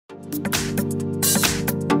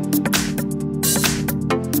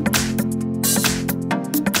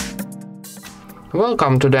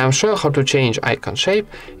Welcome, today I'm showing how to change icon shape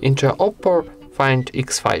into OPPO Find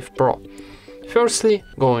X5 Pro. Firstly,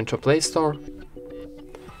 go into Play Store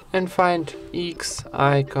and find X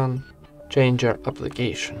icon changer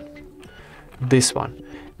application. This one.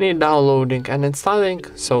 Need downloading and installing,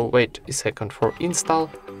 so wait a second for install.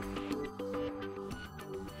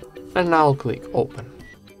 And now click open.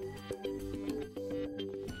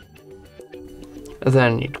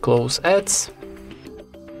 Then need close ads.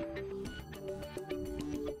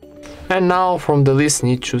 And now from the list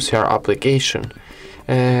need choose your application.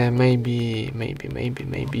 Maybe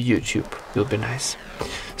YouTube will be nice.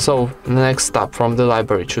 So next step, from the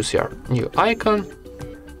library choose your new icon.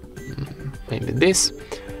 Maybe this.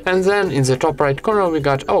 And then in the top right corner we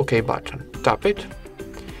got OK button. Tap it.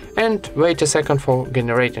 And wait a second for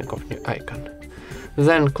generating of new icon.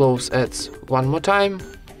 Then close ads one more time.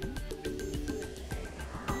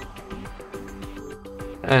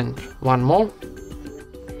 And one more.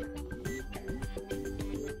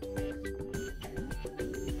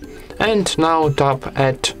 And now tap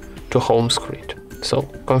add to home screen. So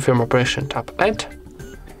confirm operation, tap add.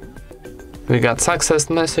 We got success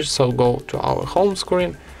message, so go to our home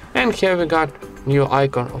screen, and here we got new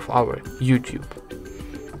icon of our YouTube.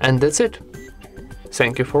 And that's it.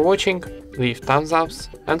 Thank you for watching, leave thumbs ups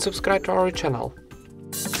and subscribe to our channel.